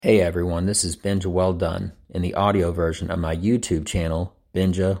Hey everyone, this is Benja Well Done in the audio version of my YouTube channel,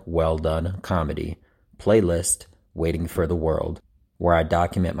 Benja Well Done Comedy, playlist Waiting for the World, where I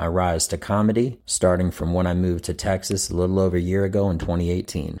document my rise to comedy starting from when I moved to Texas a little over a year ago in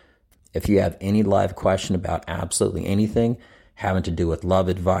 2018. If you have any live question about absolutely anything having to do with love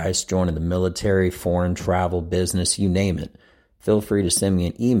advice, joining the military, foreign travel, business, you name it, feel free to send me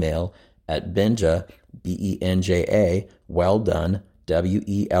an email at Benja, B-E-N-J-A, well done,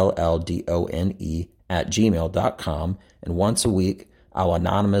 WELLDONE @gmail.com, and once a week I will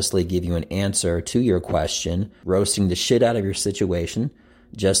anonymously give you an answer to your question, roasting the shit out of your situation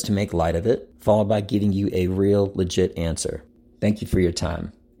just to make light of it, followed by giving you a real legit answer. Thank you for your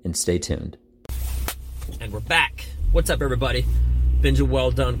time, and stay tuned. And we're back. What's up, everybody? Benja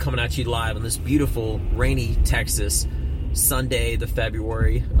Well Done coming at you live on this beautiful, rainy Texas Sunday,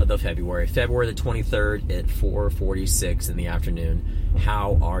 February the 23rd at 4:46 in the afternoon.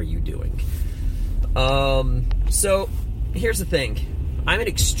 How are you doing? So here's the thing. I'm an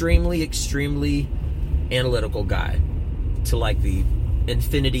extremely analytical guy to like the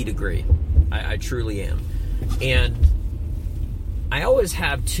infinity degree. I truly am. And I always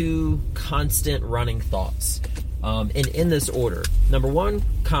have two constant running thoughts. In this order. Number one,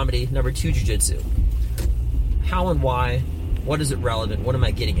 comedy. Number two, jiu-jitsu. How and why? What is it relevant? What am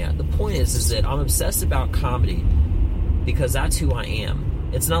I getting at? The point is that I'm obsessed about comedy because that's who I am.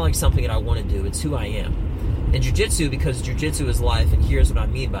 It's not like something that I want to do. It's who I am. And jiu-jitsu because jiu-jitsu is life, and here's what I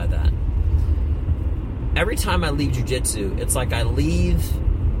mean by that. Every time I leave jiu-jitsu, it's like I leave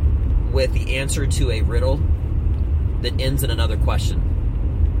with the answer to a riddle that ends in another question.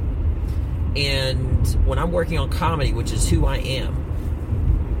 And when I'm working on comedy, which is who I am,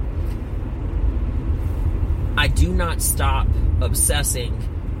 I do not stop obsessing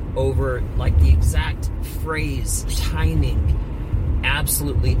over like the exact phrase, timing,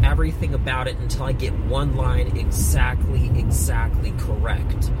 absolutely everything about it until I get one line exactly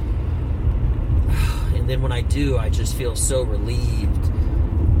correct. And then when I do, I just feel so relieved.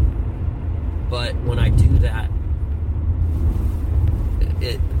 But when I do that,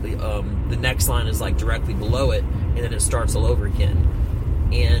 the next line is like directly below it, and then it starts all over again.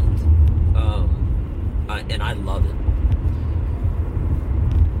 And I love it.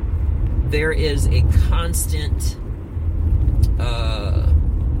 There is a constant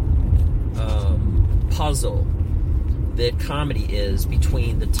puzzle that comedy is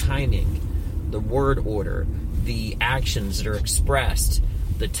between the timing, the word order, the actions that are expressed,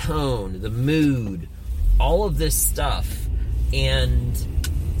 the tone, the mood, all of this stuff, and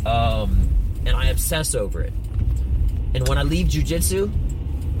I obsess over it. And when I leave jiu-jitsu,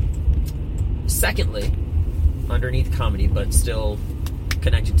 secondly, underneath comedy, but still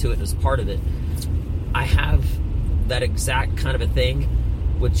connected to it as part of it, I have that exact kind of a thing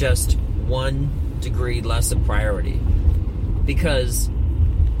with just 1 degree less of priority. Because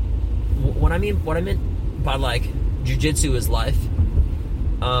what I meant by like jiu-jitsu is life,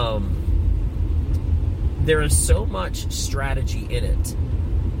 there is so much strategy in it,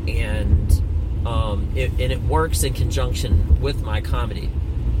 and it works in conjunction with my comedy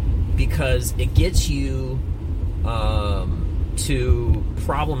because it gets you to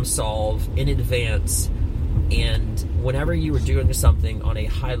problem solve in advance. And whenever you are doing something on a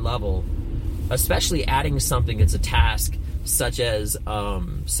high level, especially adding something that's a task, such as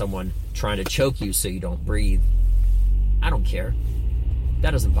someone trying to choke you so you don't breathe, I don't care.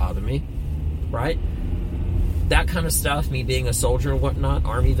 That doesn't bother me, right? That kind of stuff, me being a soldier and whatnot,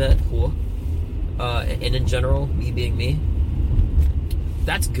 army vet, cool. And in general, me being me,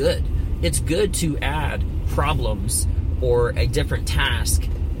 that's good. It's good to add problems or a different task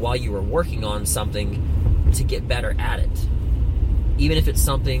while you are working on something to get better at it. Even if it's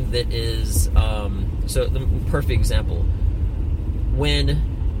something that is, so the perfect example, when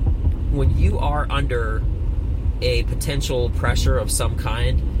you are under a potential pressure of some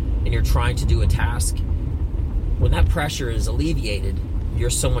kind and you're trying to do a task, when that pressure is alleviated, you're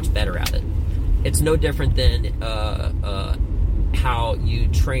so much better at it. It's no different than how you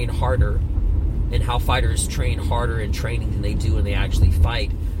train harder and how fighters train harder in training than they do when they actually fight.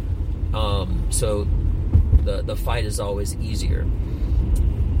 So the fight is always easier.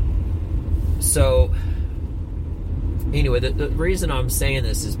 So anyway, the reason I'm saying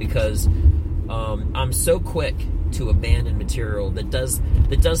this is because I'm so quick to abandon material that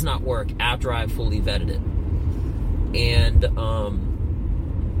does not work after I've fully vetted it. And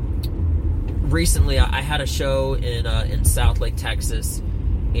recently I had a show in South Lake, Texas,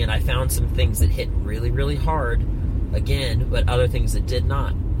 and I found some things that hit really hard again, but other things that did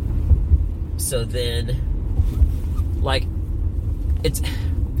not. So then, like, it's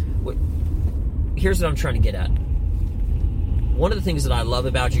here's what I'm trying to get at. One of the things that I love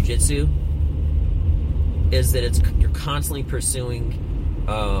about jiu-jitsu is that you're constantly pursuing,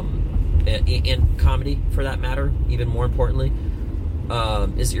 and comedy for that matter, even more importantly,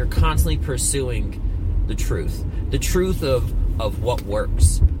 is that you're constantly pursuing the truth of what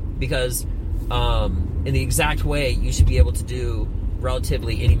works. Because in the exact way, you should be able to do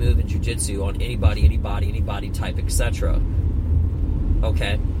relatively any move in jiu-jitsu on anybody type, etc.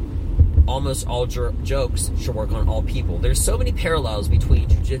 Okay? Almost all jokes should work on all people. There's so many parallels between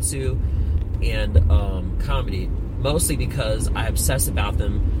jiu-jitsu and comedy, mostly because I obsess about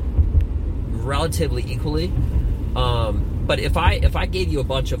them relatively equally. But if I gave you a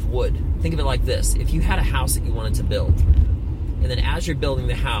bunch of wood, think of it like this. If you had a house that you wanted to build, and then as you're building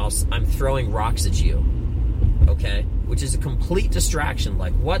the house, I'm throwing rocks at you, okay? Which is a complete distraction.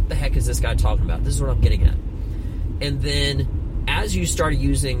 Like, what the heck is this guy talking about? This is what I'm getting at. And then as you start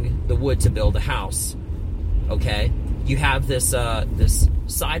using the wood to build a house, okay, you have this this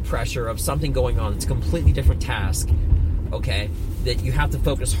side pressure of something going on. It's a completely different task, okay, that you have to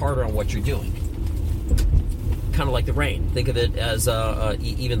focus harder on what you're doing. Kind of like the rain. Think of it as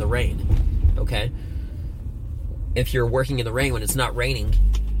even the rain, okay? If you're working in the rain when it's not raining,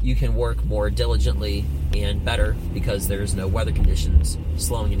 you can work more diligently and better because there's no weather conditions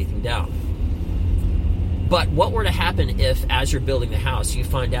slowing anything down. But what were to happen if, as you're building the house, you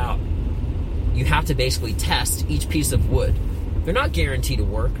find out you have to basically test each piece of wood? They're not guaranteed to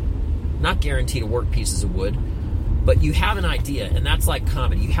work, pieces of wood, but you have an idea, and that's like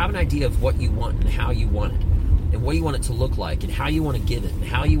comedy. You have an idea of what you want and how you want it, and what you want it to look like, and how you want to give it, and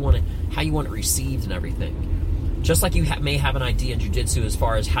how you want it received and everything. Just like you may have an idea in jiu-jitsu as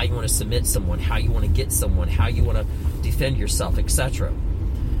far as how you want to submit someone, how you want to get someone, how you want to defend yourself, etc.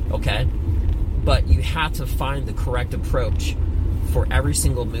 Okay? But you have to find the correct approach for every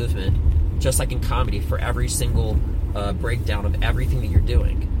single movement, just like in comedy, for every single breakdown of everything that you're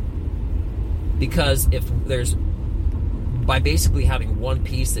doing. Because by basically having one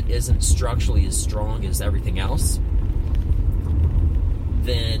piece that isn't structurally as strong as everything else,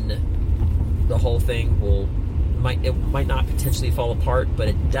 then the whole thing might not potentially fall apart, but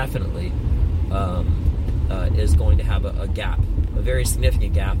it definitely is going to have a gap, a very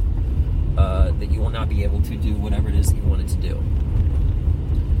significant gap, that you will not be able to do whatever it is that you wanted to do.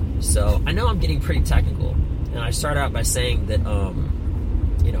 So I know I'm getting pretty technical, and I start out by saying that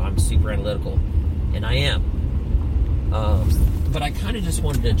I'm super analytical, and I am. But I kind of just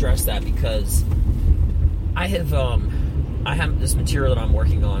wanted to address that because I have this material that I'm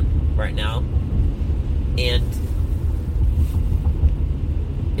working on right now, and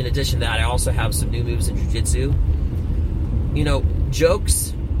in addition to that, I also have some new moves in jiu-jitsu.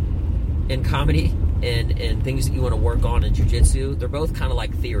 Jokes and comedy and things that you want to work on in jiu-jitsu, they're both kind of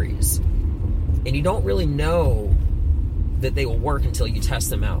like theories. And you don't really know that they will work until you test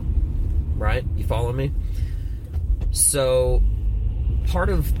them out, right? You follow me? So part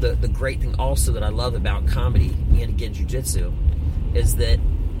of the great thing also that I love about comedy and, again, jiu-jitsu is that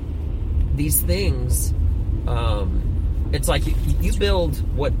these things, it's like you build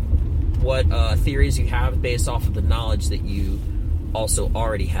what theories you have based off of the knowledge that you also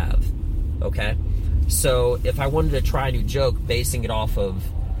already have, okay? So if I wanted to try a new joke basing it off of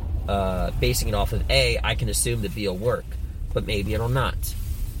A, I can assume that B will work, but maybe it'll not.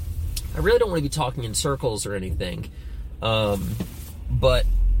 I really don't want to be talking in circles or anything, but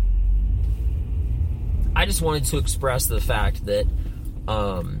I just wanted to express the fact that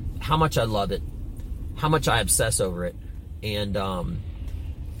how much I love it, how much I obsess over it, and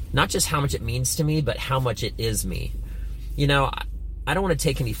not just how much it means to me, but how much it is me. I don't want to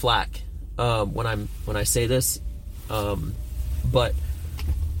take any flack when I say this, but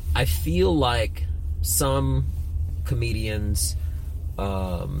I feel like some comedians,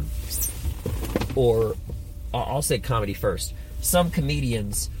 or I'll say comedy first. Some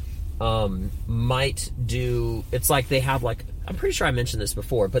comedians might do, it's like they have like, I'm pretty sure I mentioned this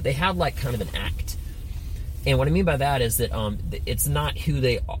before, but they have like kind of an act. And what I mean by that is that it's not who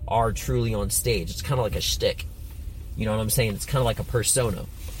they are truly on stage. It's kind of like a shtick. You know what I'm saying? It's kind of like a persona.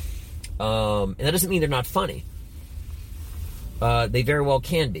 And that doesn't mean they're not funny. They very well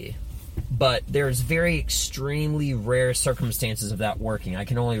can be. But there's very extremely rare circumstances of that working. I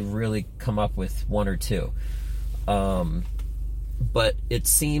can only really come up with one or two. But it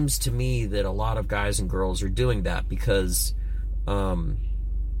seems to me that a lot of guys and girls are doing that because...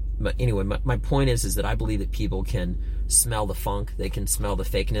 But anyway, my point is that I believe that people can smell the funk. They can smell the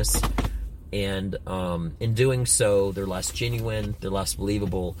fakeness. And in doing so, they're less genuine, they're less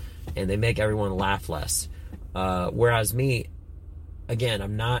believable, and they make everyone laugh less. Whereas me, again,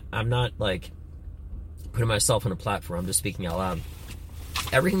 I'm not like putting myself on a platform. I'm just speaking out loud.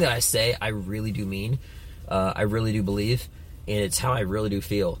 Everything that I say, I really do mean. I really do believe, and it's how I really do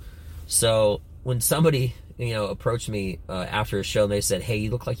feel. So when somebody, approached me after a show and they said, "Hey, you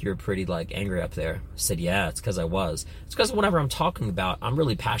look like you're pretty angry up there," I said, "Yeah, it's because I was." It's because whenever I'm talking about, I'm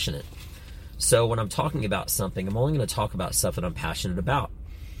really passionate. So when I'm talking about something, I'm only going to talk about stuff that I'm passionate about.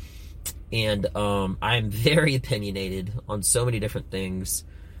 And I'm very opinionated on so many different things,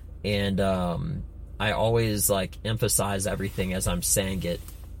 and I always emphasize everything as I'm saying it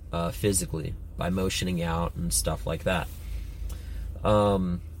physically by motioning out and stuff like that.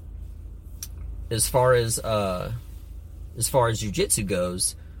 As far as jiu-jitsu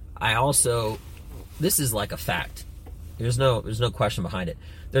goes, I also, this is a fact. There's no question behind it.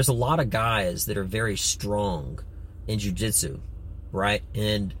 There's a lot of guys that are very strong in jiu-jitsu, right?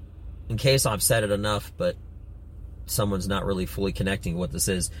 And in case I've said it enough, but someone's not really fully connecting what this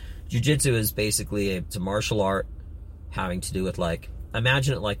is, jiu-jitsu is basically it's a martial art having to do with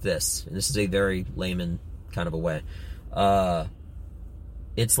imagine it like this, and this is a very layman kind of a way.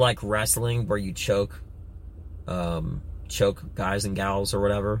 It's like wrestling where you choke guys and gals or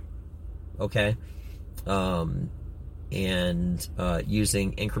whatever, okay? And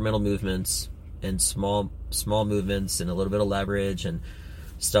using incremental movements and small movements and a little bit of leverage and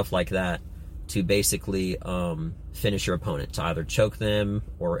stuff like that to basically finish your opponent, to either choke them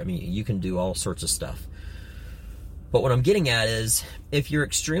or, you can do all sorts of stuff. But what I'm getting at is, if you're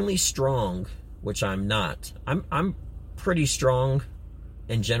extremely strong, which I'm not, I'm pretty strong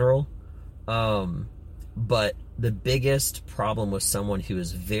in general, but the biggest problem with someone who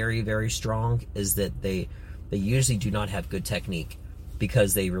is very, very strong is that they usually do not have good technique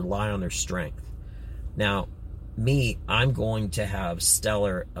because they rely on their strength. Now, me, I'm going to have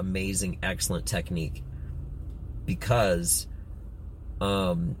stellar, amazing, excellent technique because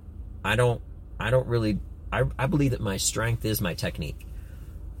I believe that my strength is my technique.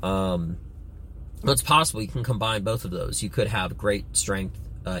 It's possible you can combine both of those. You could have great strength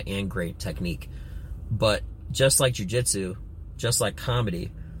and great technique. But just like jiu-jitsu, just like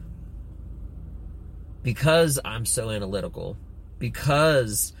comedy, because I'm so analytical,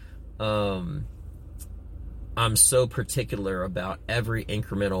 because I'm so particular about every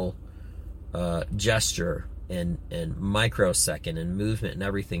incremental gesture and microsecond and movement and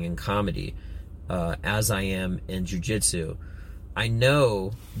everything in comedy, as I am in jiu-jitsu, I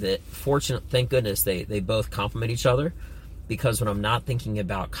know that thank goodness they both complement each other, because when I'm not thinking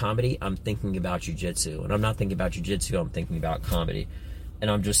about comedy, I'm thinking about jiu-jitsu. When I'm not thinking about jiu-jitsu, I'm thinking about comedy. And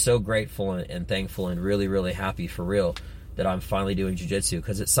I'm just so grateful and thankful and really, really happy for real that I'm finally doing jiu-jitsu,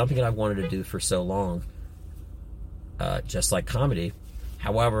 because it's something that I've wanted to do for so long, just like comedy.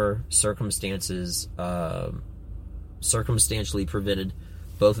 However, circumstances circumstantially prevented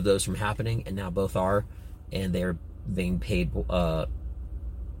both of those from happening, and now both are, and they're being paid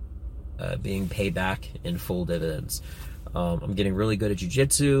back in full dividends. I'm getting really good at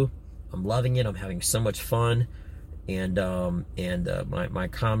jiu-jitsu. I'm loving it. I'm having so much fun, and my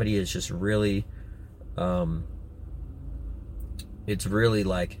comedy is just really, it's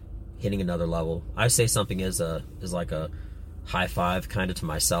really hitting another level. I say something is like a high five kind of to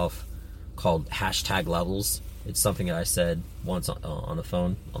myself called #levels. It's something that I said once on the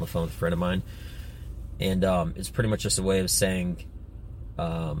phone with a friend of mine, and it's pretty much just a way of saying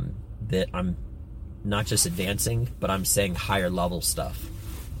that I'm not just advancing, but I'm saying higher level stuff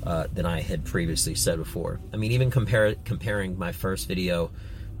than I had previously said before. Even comparing my first video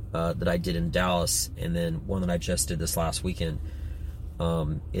that I did in Dallas and then one that I just did this last weekend,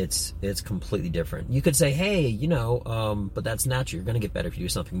 it's completely different. You could say, hey, but that's not true. You're going to get better if you do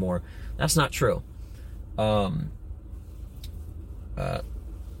something more. That's not true.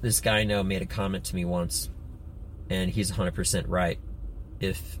 This guy I know made a comment to me once, and he's 100% right.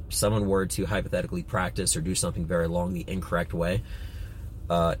 If someone were to hypothetically practice or do something very long the incorrect way,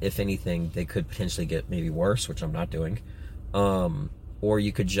 if anything, they could potentially get maybe worse, which I'm not doing. Or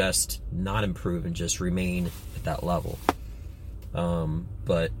you could just not improve and just remain at that level.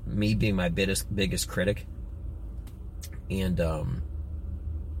 But me being my biggest critic, and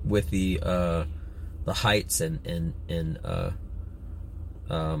with the heights and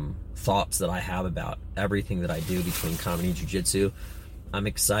thoughts that I have about everything that I do between comedy and jiu-jitsu, I'm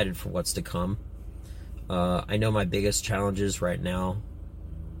excited for what's to come. I know my biggest challenges right now,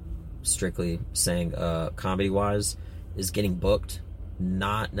 strictly saying comedy-wise, is getting booked.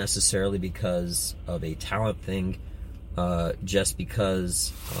 Not necessarily because of a talent thing, just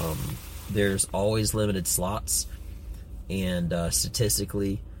because there's always limited slots, and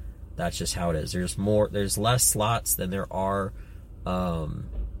statistically, that's just how it is. There's less slots than there are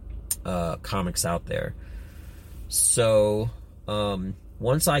comics out there. So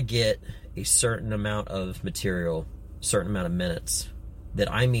once I get a certain amount of material, certain amount of minutes,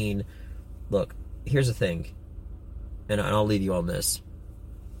 that I mean, look, here's the thing, and I'll leave you on this.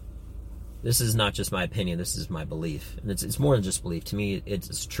 This is not just my opinion, this is my belief. And it's more than just belief. To me,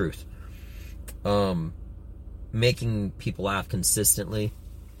 it's truth. Making people laugh consistently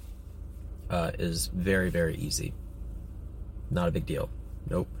is very, very easy. Not a big deal.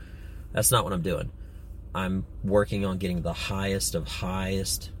 Nope. That's not what I'm doing. I'm working on getting the highest of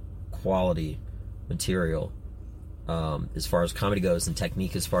highest quality material as far as comedy goes, and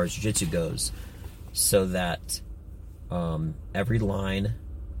technique as far as jiu-jitsu goes, so that every line,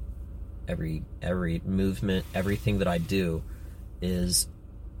 every movement, everything that I do is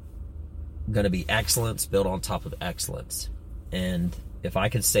going to be excellence built on top of excellence. And if I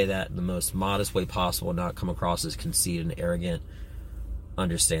could say that in the most modest way possible and not come across as conceited and arrogant,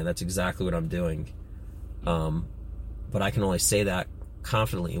 understand that's exactly what I'm doing. But I can only say that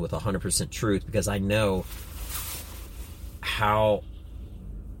confidently with 100% truth, because I know how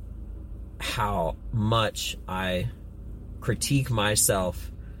much I critique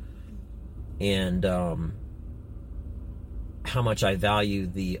myself, and how much I value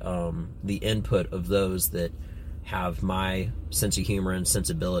the input of those that have my sense of humor and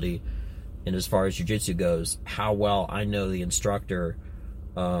sensibility. And as far as jiu-jitsu goes, how well I know the instructor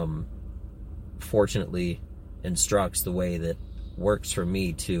fortunately instructs the way that works for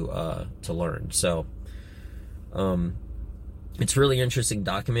me to learn. So it's really interesting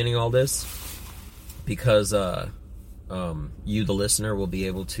documenting all this, because you, the listener, will be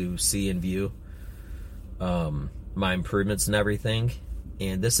able to see and view my improvements and everything.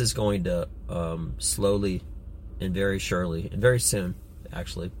 And this is going to slowly and very surely, and very soon,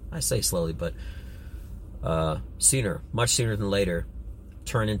 actually, I say slowly, but sooner, much sooner than later,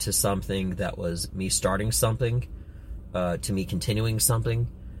 turn into something that was me starting something, to me continuing something,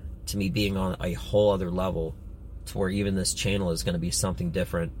 to me being on a whole other level, to where even this channel is going to be something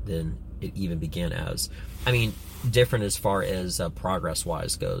different than it even began as. I mean, different as far as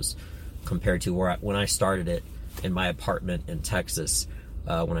progress-wise goes, compared to when I started it in my apartment in Texas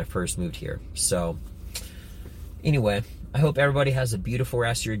when I first moved here. So anyway, I hope everybody has a beautiful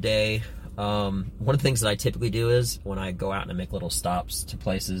rest of your day. One of the things that I typically do is when I go out and I make little stops to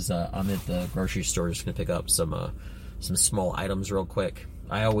places, I'm at the grocery store just going to pick up some small items real quick.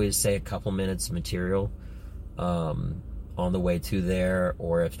 I always say a couple minutes of material on the way to there,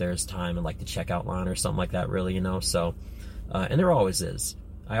 or if there's time in like the checkout line or something like that, really, so and there always is.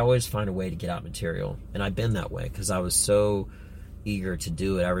 I always find a way to get out material, and I've been that way because I was so eager to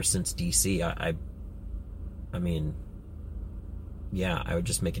do it ever since DC. I mean, yeah, I would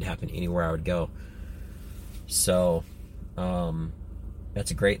just make it happen anywhere I would go. So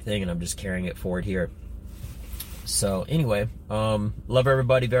that's a great thing, and I'm just carrying it forward here. So anyway, love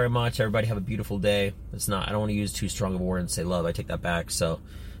everybody very much. Everybody have a beautiful day. I don't want to use too strong of a word and say love. I take that back. So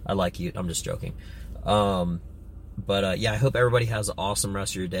I like you. I'm just joking. But yeah, I hope everybody has an awesome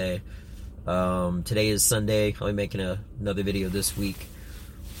rest of your day. Today is Sunday. I'll be making another video this week.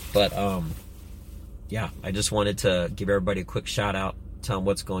 But yeah, I just wanted to give everybody a quick shout out, tell them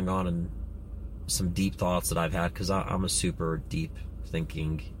what's going on, and some deep thoughts that I've had, because I'm a super deep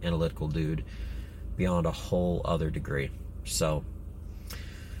thinking, analytical dude beyond a whole other degree. So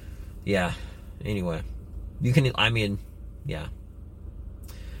yeah, anyway, yeah.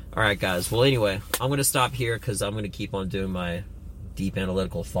 All right, guys. Well, anyway, I'm going to stop here because I'm going to keep on doing my deep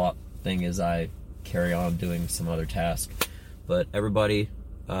analytical thought thing as I carry on doing some other task. But everybody,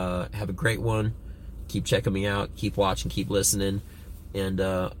 have a great one. Keep checking me out. Keep watching. Keep listening. And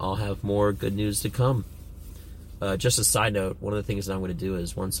I'll have more good news to come. Just a side note, one of the things that I'm going to do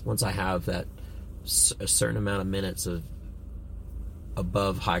is once I have a certain amount of minutes of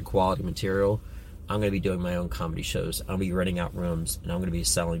above high quality material, I'm going to be doing my own comedy shows. I'll be renting out rooms, and I'm going to be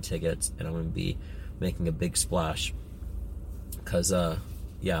selling tickets, and I'm going to be making a big splash. Because,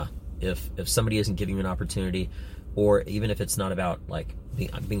 yeah, if somebody isn't giving you an opportunity, or even if it's not about, like,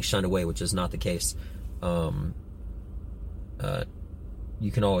 being shunned away, which is not the case, you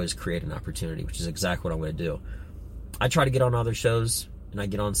can always create an opportunity, which is exactly what I'm going to do. I try to get on other shows, and I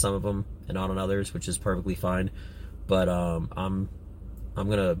get on some of them, and not on others, which is perfectly fine. But I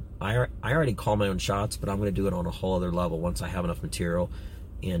already call my own shots, but I'm going to do it on a whole other level once I have enough material,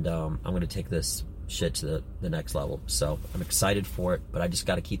 and I'm going to take this shit to the next level. So I'm excited for it, but I just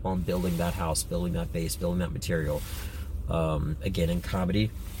got to keep on building that house, building that base, building that material, again, in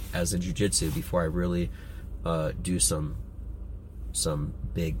comedy as in jiu-jitsu, before I really do some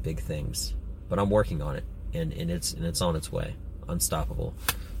big things. But I'm working on it, and it's on its way. Unstoppable.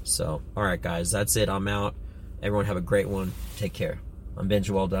 So, all right, guys, that's it. I'm out. Everyone have a great one. Take care. I'm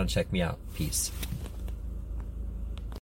Benja Well Done. Check me out. Peace.